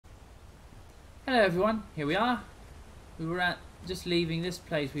Hello everyone, here we are. We were just leaving this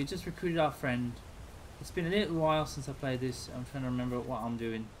place. We just recruited our friend. It's been a little while since I played this. I'm trying to remember what I'm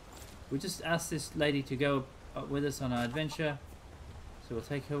doing. We just asked this lady to go up with us on our adventure. So we'll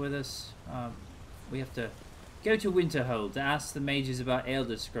take her with us. We have to go to Winterhold to ask the mages about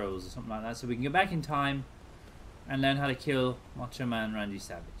Elder Scrolls or something like that. So we can go back in time and learn how to kill Macho Man Randy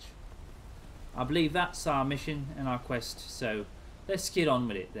Savage. I believe that's our mission and our quest. So let's get on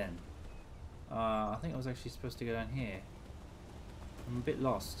with it then. I think I was actually supposed to go down here. I'm a bit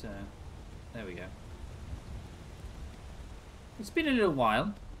lost. There we go. It's been a little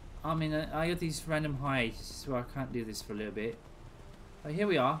while. I mean, I got these random hiatus, so I can't do this for a little bit. But here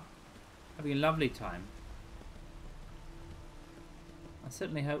we are, having a lovely time. I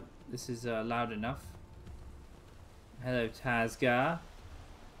certainly hope this is loud enough. Hello, Tazgar.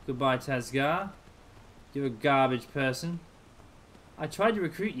 Goodbye, Tazgar. You're a garbage person. I tried to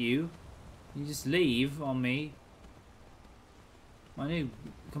recruit you. You just leave on me. My new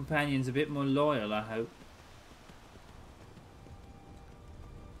companion's a bit more loyal, I hope.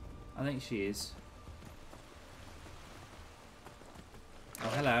 I think she is. Oh,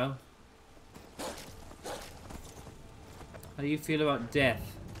 hello. How do you feel about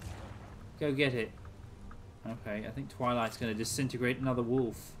death? Go get it. Okay, I think Twilight's going to disintegrate another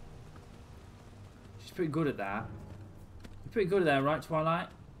wolf. She's pretty good at that. You're pretty good at that, right, Twilight?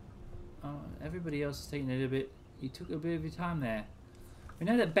 Oh, everybody else is taking a little bit. You took a bit of your time there. We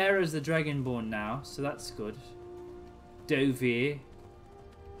know that Bera's the Dragonborn now, so that's good. Dovir,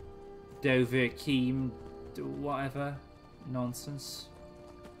 Keem, whatever nonsense.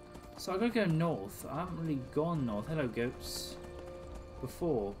 So I gotta go north. I haven't really gone north. Hello, goats.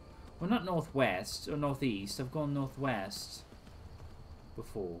 Before, well, not northwest or northeast. I've gone northwest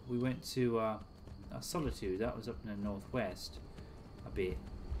before. We went to Solitude. That was up in the northwest a bit.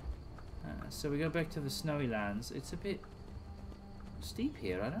 So we go back to the snowy lands. It's a bit steep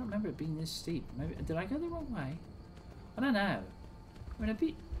here. I don't remember it being this steep. Maybe did I go the wrong way? I don't know. I mean, a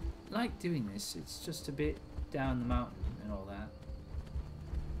bit like doing this. It's just a bit down the mountain and all that.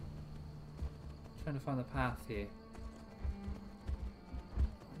 Trying to find the path here.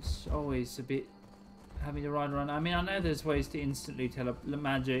 It's always a bit having to ride around. I mean, I know there's ways to instantly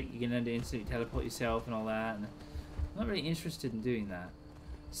magic. You can learn to instantly teleport yourself and all that. And I'm not really interested in doing that.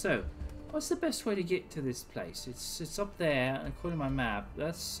 So, what's the best way to get to this place? It's up there, and according to my map,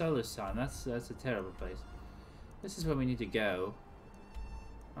 that's Solar Sun. That's a terrible place. This is where we need to go.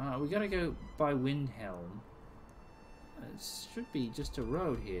 We gotta go by Windhelm. It should be just a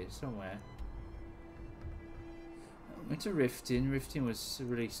road here somewhere. Went to Riften. Riften was a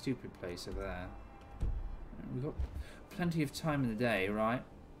really stupid place over there. We've got plenty of time in the day, right?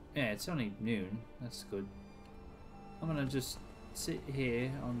 Yeah, it's only noon. That's good. I'm gonna just sit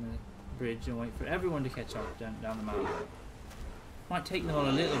here on the bridge and wait for everyone to catch up down the mountain. Might take them all a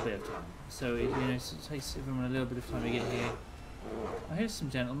little bit of time, so it, it takes everyone a little bit of time to get here. Oh, here's some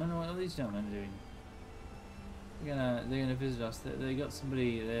gentlemen. What are these gentlemen doing? They're gonna visit us. They got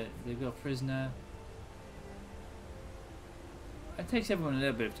somebody. They've got a prisoner. It takes everyone a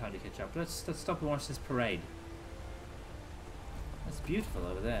little bit of time to catch up. Let's stop and watch this parade. That's beautiful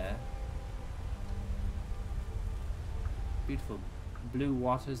over there. Beautiful blue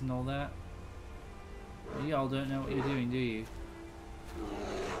waters and all that. Y'all don't know what you're doing, do you?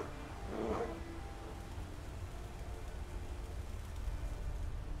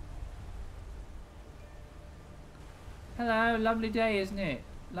 Hello, lovely day, isn't it?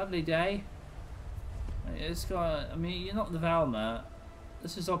 Lovely day. It's got. I mean, you're not the Valma.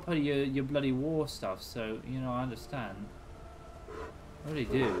 This is all part of your bloody war stuff, so I understand. I really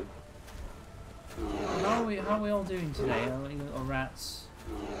do. How are we all doing today? Are you little rats?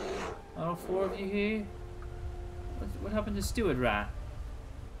 Are all four of you here? What happened to Steward Rat?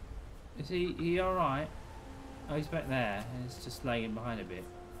 Is he alright? Oh, he's back there. He's just lagging behind a bit.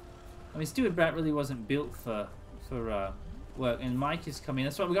 I mean, Steward Rat really wasn't built for work, and Mike is coming.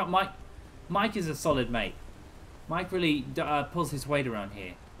 That's why we got Mike. Mike is a solid mate. Mike really pulls his weight around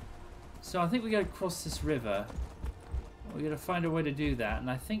here. So I think we got to cross this river. We got to find a way to do that, and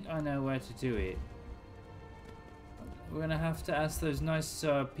I think I know where to do it. We're gonna have to ask those nice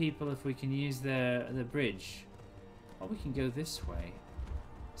people if we can use their bridge. Or we can go this way.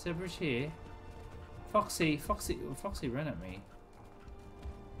 Is there a bridge here? Foxy ran at me.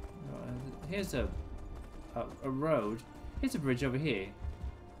 Here's a road. Here's a bridge over here.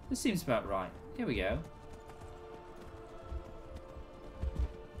 This seems about right. Here we go.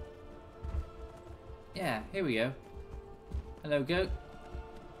 Yeah, here we go. Hello, goat.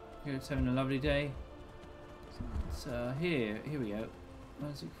 Goat's having a lovely day. So here we go.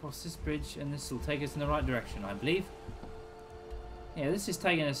 Let's cross this bridge, and this will take us in the right direction, I believe. Yeah, this is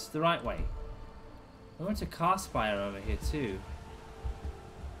taking us the right way. We went to Carspire over here too.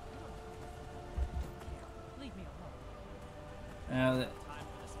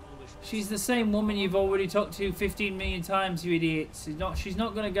 She's the same woman you've already talked to 15 million times, you idiots. She's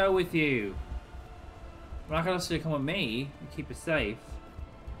not going to go with you. Well, I can ask her to come with me and keep her safe.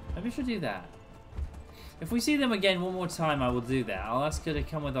 Maybe I should do that. If we see them again one more time, I will do that. I'll ask her to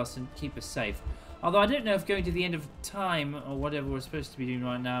come with us and keep us safe. Although I don't know if going to the end of time or whatever we're supposed to be doing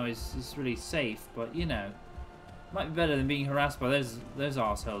right now is really safe. But, you know, might be better than being harassed by those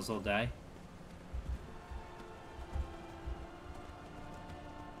arseholes all day.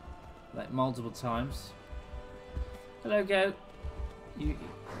 Like multiple times. Hello, goat. You.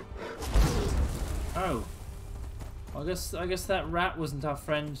 Oh. I guess that rat wasn't our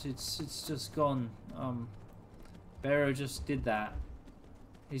friend. It's just gone. Barrow just did that.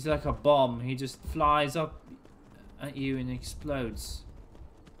 He's like a bomb. He just flies up at you and explodes.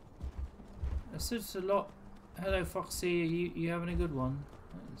 That's just a lot. Hello, Foxy. Are you having a good one?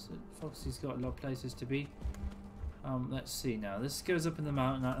 Foxy's got a lot of places to be. Let's see now. This goes up in the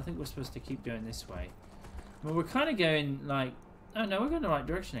mountain. I think we're supposed to keep going this way. Well, we're kind of going like... Oh no, we're going the right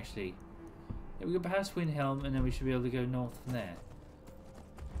direction actually. Yeah, we go past Windhelm and then we should be able to go north from there.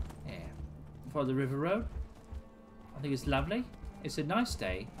 Yeah. Follow the river road. I think it's lovely. It's a nice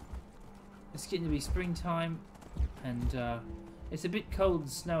day. It's getting to be springtime and it's a bit cold and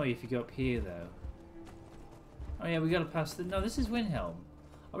snowy if you go up here though. Oh yeah, we got to pass the... No, this is Windhelm.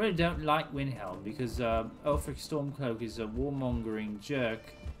 I really don't like Windhelm because Ulfric Stormcloak is a warmongering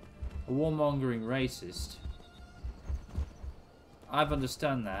jerk, a warmongering racist. I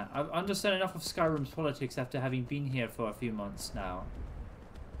understand that. I understand enough of Skyrim's politics after having been here for a few months now.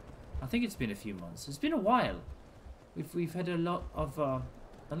 I think it's been a few months. It's been a while. We've had a lot of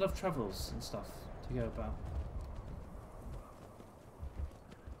travels and stuff to go about.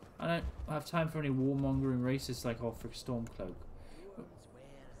 I don't have time for any warmongering racists like Ulfric Stormcloak.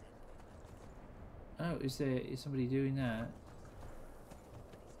 Oh, is somebody doing that?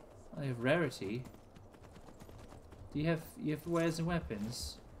 I have rarity. Do you have wares and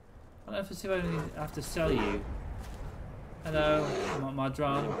weapons? I don't know if I have to sell you. Hello,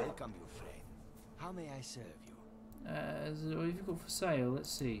 Madran. Welcome, you friend. How may I serve you? What have you got for sale? Let's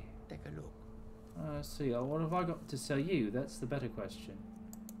see. Take a look. Let's see. What have I got to sell you? That's the better question.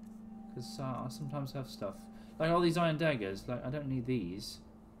 Because I sometimes have stuff like all these iron daggers. Like I don't need these.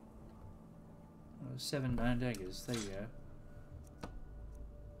 7 iron daggers. There you go.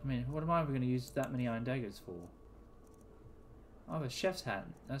 I mean, what am I ever going to use that many iron daggers for? I have a chef's hat.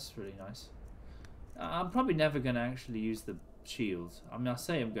 That's really nice. I'm probably never going to actually use the shield. I mean, I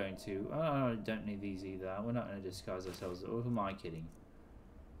say I'm going to. I don't need these either. We're not going to disguise ourselves. Or who am I kidding?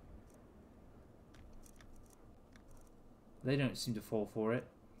 They don't seem to fall for it.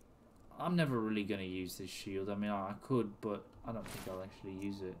 I'm never really going to use this shield. I mean, I could, but I don't think I'll actually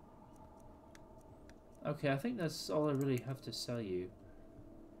use it. Okay, I think that's all I really have to sell you.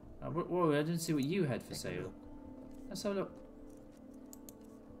 Whoa, I didn't see what you had for sale. Let's have a look.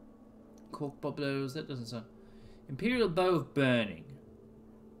 Cork bubblers, that doesn't sound... Imperial Bow of Burning.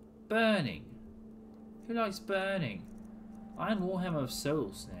 Burning. Who likes burning? Iron Warhammer of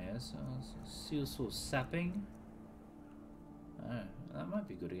Soul Snares. Seal Sword Sapping. Oh, that might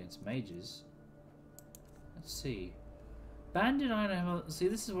be good against mages. Let's see. Banded Iron Hammer. See,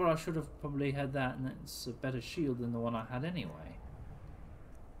 this is where I should have probably had that, and it's a better shield than the one I had anyway.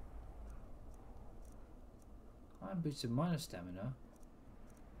 Iron Boots of minor stamina.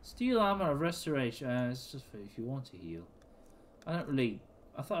 Steel Armor of Restoration. It's just for if you want to heal. I don't really...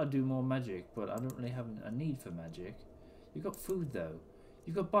 I thought I'd do more magic, but I don't really have a need for magic. You've got food, though.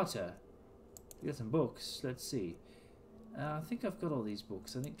 You've got butter. You've got some books. Let's see. I think I've got all these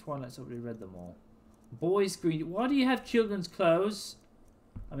books. I think Twilight's already read them all. Boys green. Why do you have children's clothes?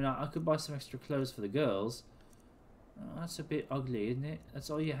 I mean, I could buy some extra clothes for the girls. Oh, that's a bit ugly, isn't it? That's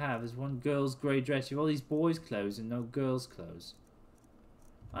all you have is one girl's grey dress. You have all these boys' clothes and no girls' clothes.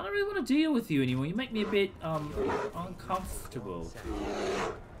 I don't really want to deal with you anymore. You make me a bit uncomfortable.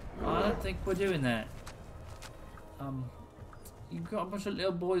 I don't think we're doing that. You've got a bunch of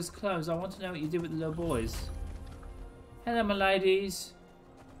little boys' clothes. I want to know what you do with the little boys. Hello, my ladies.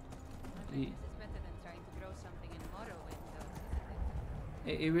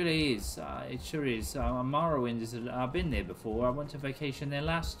 It really is. It sure is. Morrowind is. I've been there before. I went to vacation there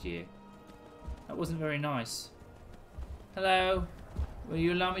last year. That wasn't very nice. Hello. Will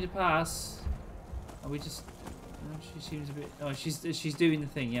you allow me to pass? Are we just? Oh, she seems a bit. Oh, she's doing the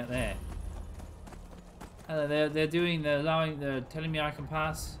thing. Yeah, there. Hello, they're telling me I can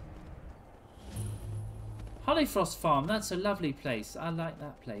pass. Hollyfrost Farm, that's a lovely place. I like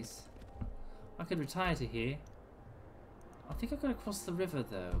that place. I could retire to here. I think I've got to cross the river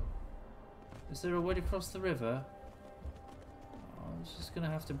though. Is there a way to cross the river? I'm just going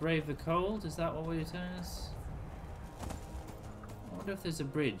to have to brave the cold. Is that what you're telling us? I wonder if there's a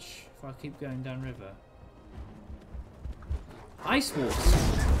bridge if I keep going down river. Ice wolves!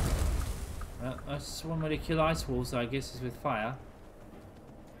 Well, that's one way to kill ice wolves, I guess, is with fire.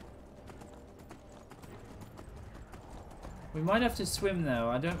 We might have to swim though.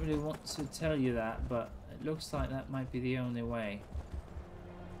 I don't really want to tell you that, but it looks like that might be the only way.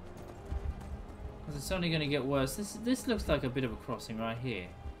 Because it's only going to get worse. This looks like a bit of a crossing right here.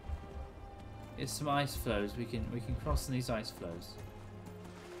 It's some ice flows. We can cross in these ice flows.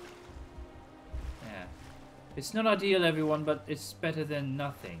 Yeah. It's not ideal, everyone, but it's better than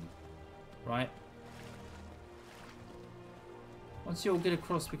nothing. Right? Once you all get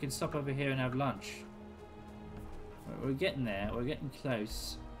across, we can stop over here and have lunch. We're getting there. We're getting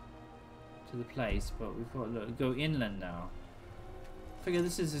close to the place, but we've got to go inland now. I figure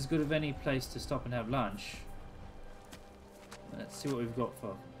this is as good of any place to stop and have lunch. Let's see what we've got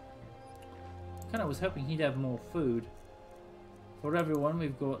for. Kind of was hoping he'd have more food for everyone.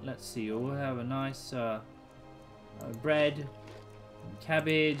 We've got. Let's see. We'll have a nice bread, and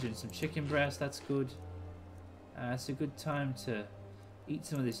cabbage, and some chicken breast. That's good. It's a good time to eat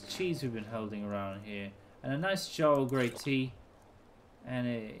some of this cheese we've been holding around here. And a nice jar of grey tea. And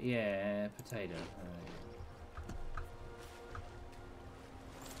a, potato.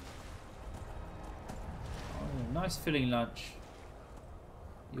 Oh, nice filling lunch.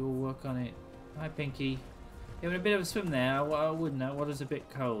 You'll work on it. Hi, Pinky. Having a bit of a swim there. I wouldn't know. Water's a bit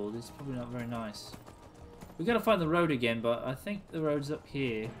cold. It's probably not very nice. We've got to find the road again, but I think the road's up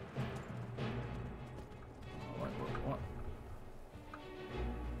here. What?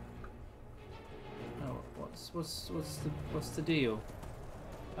 What's the deal?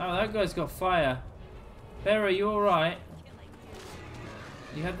 Oh, that guy's got fire. Bear, are you alright?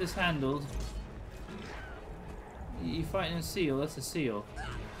 You have this handled. You fighting a seal? That's a seal.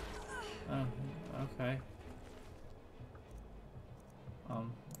 Oh, okay.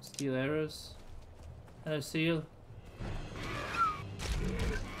 Steel arrows. Hello, seal.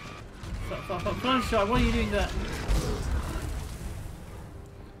 Fluttershy, why are you doing that?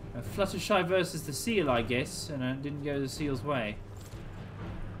 Fluttershy versus the seal, I guess, and it didn't go the seal's way.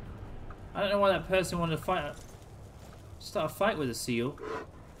 I don't know why that person wanted to start a fight with a seal.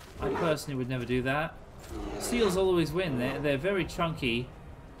 I personally would never do that. Seals always win. They're very chunky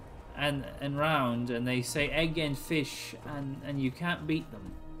and round, and they say egg and fish, and you can't beat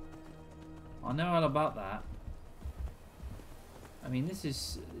them. I know all about that. I mean,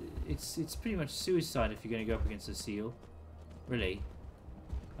 it's pretty much suicide if you're going to go up against a seal. Really.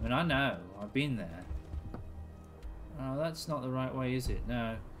 I mean, I know. I've been there. Oh, that's not the right way, is it?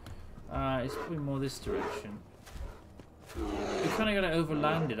 No. It's probably more this direction. We kind of got to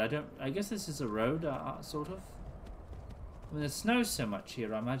overland it. I guess this is a road, sort of. I mean, the snow's so much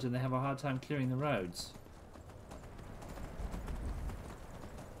here. I imagine they have a hard time clearing the roads.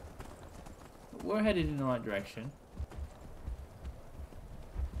 But we're headed in the right direction.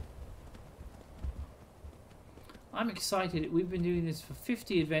 I'm excited. We've been doing this for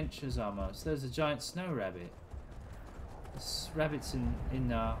 50 adventures almost. There's a giant snow rabbit. Rabbits in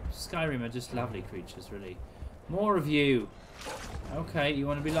Skyrim are just lovely creatures, really. More of you. Okay, you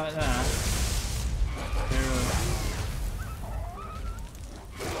want to be like that?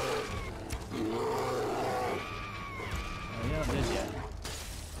 Oh, you're not dead yet.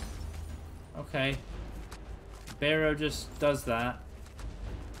 Okay. Barrow just does that.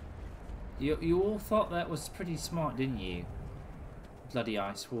 You all thought that was pretty smart, didn't you? Bloody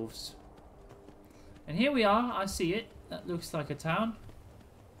ice wolves. And here we are. I see it. That looks like a town.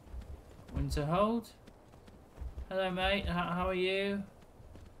 Winterhold. Hello, mate. How are you?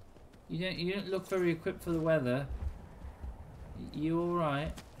 You don't look very equipped for the weather. You all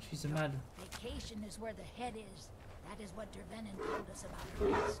right? She's a mad. Vacation is where the head is. That is what Dervenin told us about her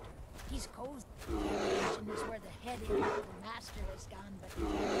master. He's cozy. Vacation is where the head is. The master has gone, but we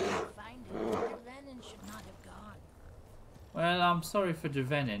can't find him. Dervenin should not have gone. Well, I'm sorry for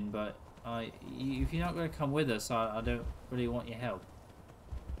Dervenin, but if you're not going to come with us, I don't really want your help.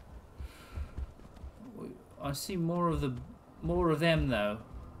 I see more of them though.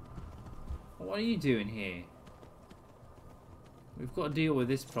 What are you doing here? We've got to deal with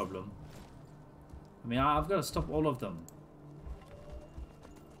this problem. I mean, I've got to stop all of them.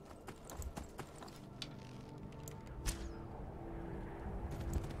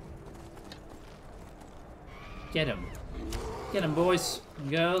 Get him. Get him, boys and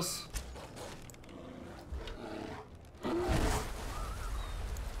girls.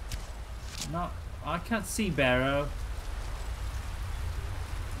 No, I can't see Barrow.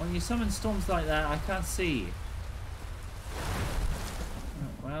 When you summon storms like that, I can't see.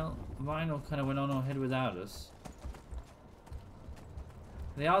 Well, Vinyl kind of went on ahead without us.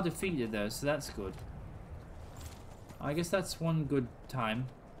 They are defeated though, so that's good. I guess that's one good time.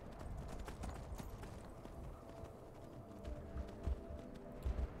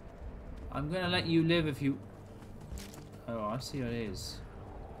 I'm gonna let you live if you... Oh, I see how it is.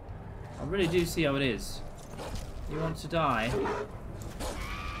 I really do see how it is. You want to die?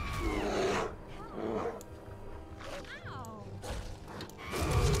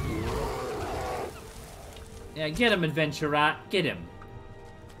 Yeah, get him, Adventure Rat. Get him.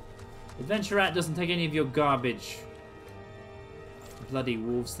 Adventure Rat doesn't take any of your garbage. Bloody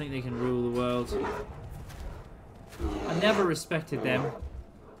wolves think they can rule the world. I never respected them.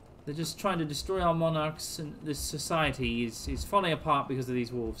 They're just trying to destroy our monarchs, and this society is falling apart because of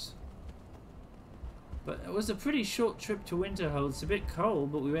these wolves. But it was a pretty short trip to Winterhold. It's a bit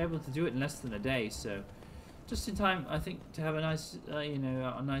cold, but we were able to do it in less than a day, so just in time, I think, to have a nice, you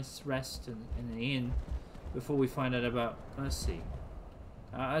know, a nice rest in the inn before we find out about. Let's see.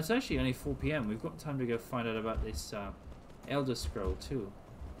 It's actually only 4 PM. We've got time to go find out about this Elder Scroll too.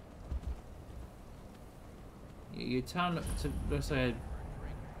 Your town looks like.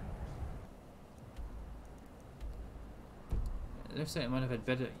 It looks like it might have had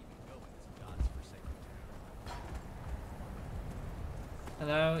better.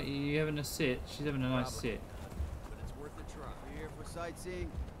 Hello, you having a sit? She's having a nice sit. But it's worth a try. You're here for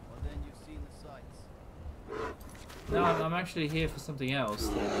sightseeing? Well, then you've seen the sights. No, I'm actually here for something else.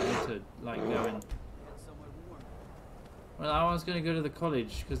 That I need to like go and. Somewhere warm. Well, I was going to go to the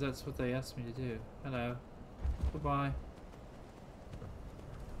college because that's what they asked me to do. Hello. Goodbye.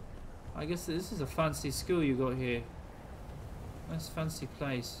 I guess this is a fancy school you got here. Nice fancy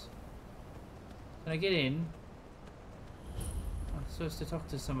place. Can I get in? I'm supposed to talk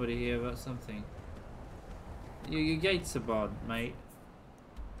to somebody here about something. Your gates are barred, mate.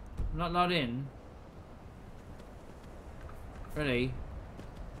 I'm not allowed in. Really?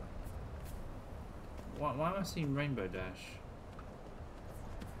 Why am I seeing Rainbow Dash?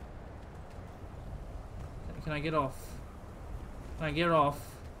 Can I get off? Can I get off?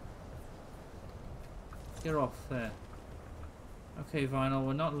 Get off there. Okay, Vinyl,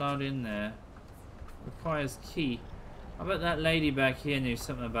 we're not allowed in there. Requires key. I bet that lady back here knew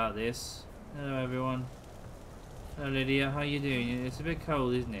something about this. Hello, everyone. Hello, Lydia. How you doing? It's a bit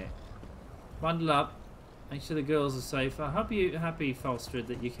cold, isn't it? Bundle up. Make sure the girls are safe. I hope you're happy, Falstrid,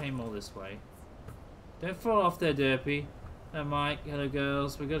 that you came all this way. Don't fall off there, Derpy. Hello, Mike. Hello,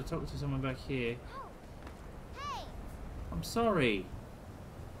 girls. We've got to talk to someone back here. Hey! I'm sorry.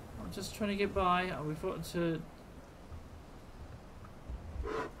 I'm just trying to get by. We've got to...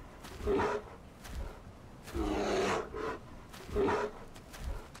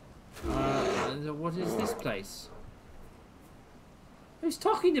 what is this place? Who's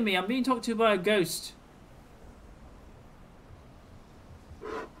talking to me? I'm being talked to by a ghost.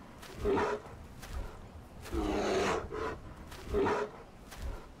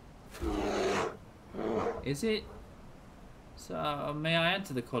 Is it? So, may I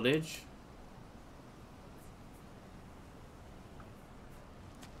enter the college?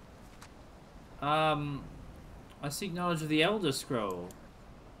 I seek knowledge of the Elder Scroll.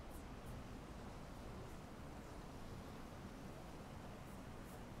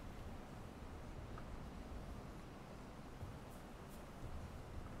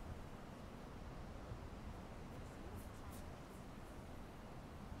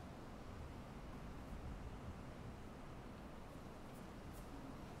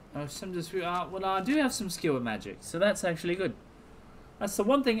 Oh, well, I do have some skill at magic, so that's actually good. That's the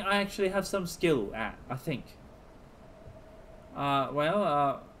one thing I actually have some skill at, I think.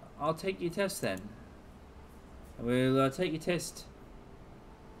 I'll take your test then. We'll take your test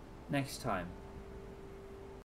next time.